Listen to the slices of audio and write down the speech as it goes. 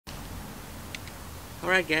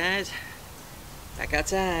Alright guys, back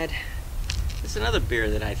outside. This is another beer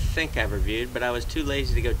that I think I've reviewed, but I was too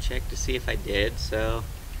lazy to go check to see if I did, so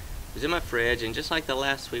it was in my fridge, and just like the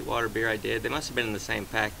last Sweetwater beer I did, they must have been in the same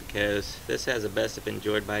pack because this has a best if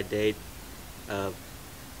enjoyed by date of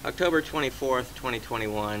October 24th,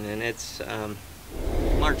 2021, and it's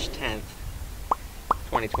March 10th,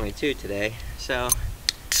 2022 today. So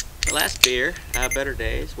the last beer, Better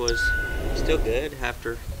Days, was still good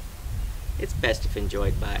after it's best if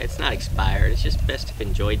enjoyed by. It's not expired, it's just best if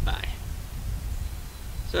enjoyed by.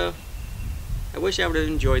 So I wish I would have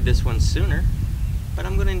enjoyed this one sooner, but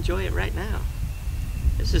I'm going to enjoy it right now.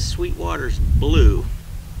 This is Sweetwater's Blue,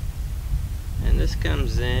 and this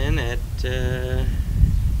comes in at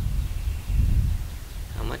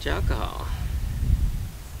how much alcohol?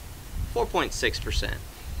 4.6%.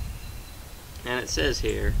 And it says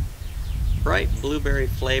here, bright blueberry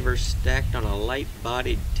flavor stacked on a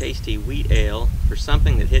light-bodied, tasty wheat ale for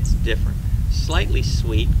something that hits different. Slightly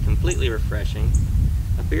sweet, completely refreshing.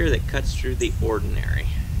 A beer that cuts through the ordinary.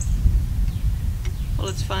 Well,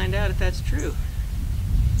 let's find out if that's true.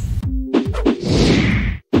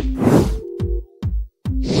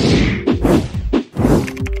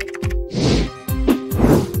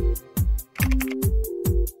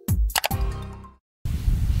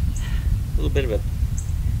 A little bit of a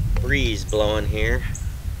breeze blowing here.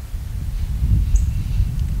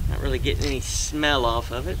 Not really getting any smell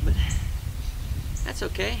off of it, but that's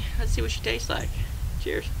okay. Let's see what she tastes like.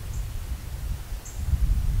 Cheers.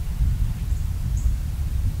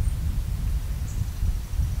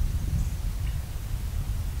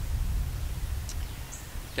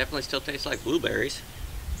 Definitely still tastes like blueberries.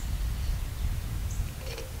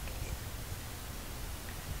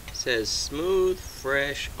 It says smooth,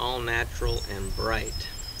 fresh, all natural, and bright.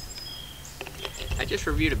 I just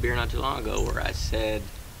reviewed a beer not too long ago where I said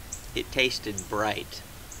it tasted bright.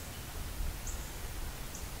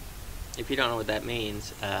 If you don't know what that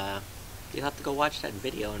means, you'll have to go watch that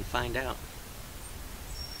video and find out.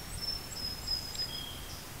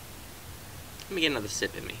 Let me get another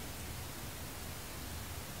sip in me.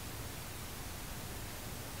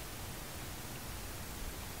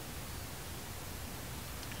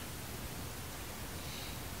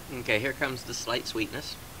 Okay, here comes the slight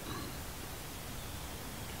sweetness.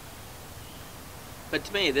 But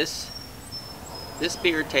to me, this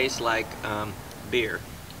beer tastes like beer.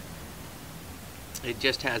 It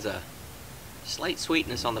just has a slight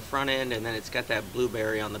sweetness on the front end, and then it's got that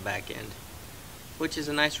blueberry on the back end, which is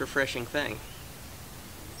a nice refreshing thing.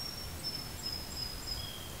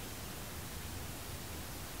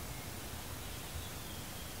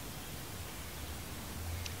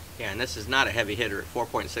 Yeah, and this is not a heavy hitter at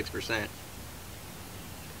 4.6%.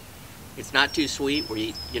 It's not too sweet where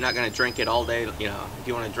you're not going to drink it all day. You know, if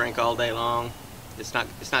you want to drink all day long, it's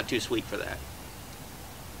not too sweet for that.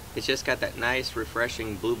 It's just got that nice,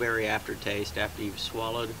 refreshing blueberry aftertaste after you've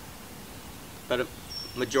swallowed. But a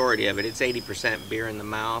majority of it, it's 80% beer in the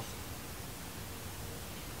mouth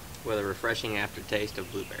with a refreshing aftertaste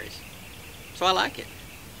of blueberries. So I like it.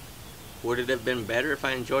 Would it have been better if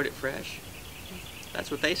I enjoyed it fresh?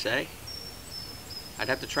 That's what they say. I'd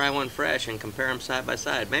have to try one fresh and compare them side by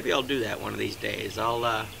side. Maybe I'll do that one of these days.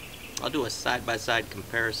 I'll do a side-by-side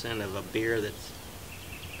comparison of a beer that's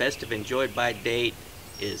best if enjoyed by date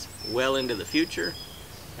is well into the future,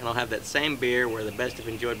 and I'll have that same beer where the best if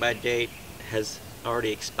enjoyed by date has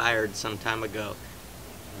already expired some time ago.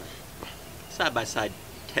 Side-by-side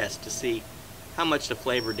test to see how much the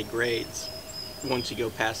flavor degrades once you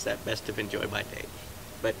go past that best if enjoyed by date.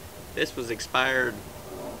 But this was expired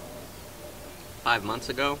 5 months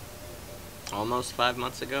ago, almost 5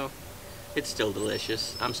 months ago. It's still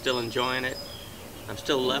delicious. I'm still enjoying it. I'm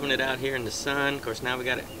still loving it out here in the sun. Of course, now we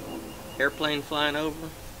got an airplane flying over.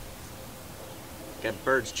 Got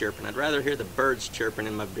birds chirping. I'd rather hear the birds chirping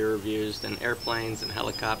in my beer reviews than airplanes and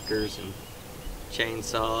helicopters and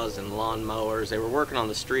chainsaws and lawn mowers. They were working on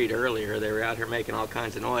the street earlier. They were out here making all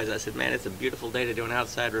kinds of noise. I said, man, it's a beautiful day to do an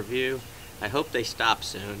outside review. I hope they stop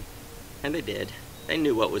soon. And they did. They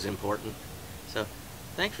knew what was important. So,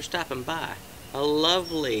 thanks for stopping by. A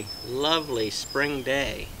lovely, lovely spring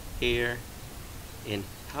day here in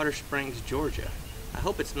Powder Springs, Georgia. I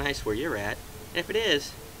hope it's nice where you're at. And if it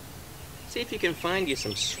is, see if you can find you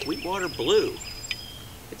some Sweetwater Blue.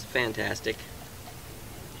 It's fantastic.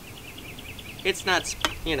 It's not,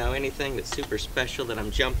 you know, anything that's super special that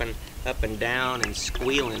I'm jumping up and down and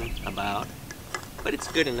squealing about, but it's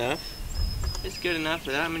good enough. It's good enough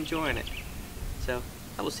that I'm enjoying it. So,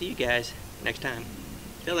 I will see you guys next time.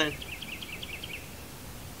 Till then.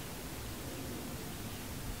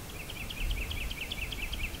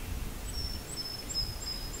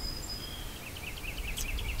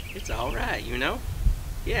 It's all right, you know?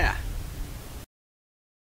 Yeah.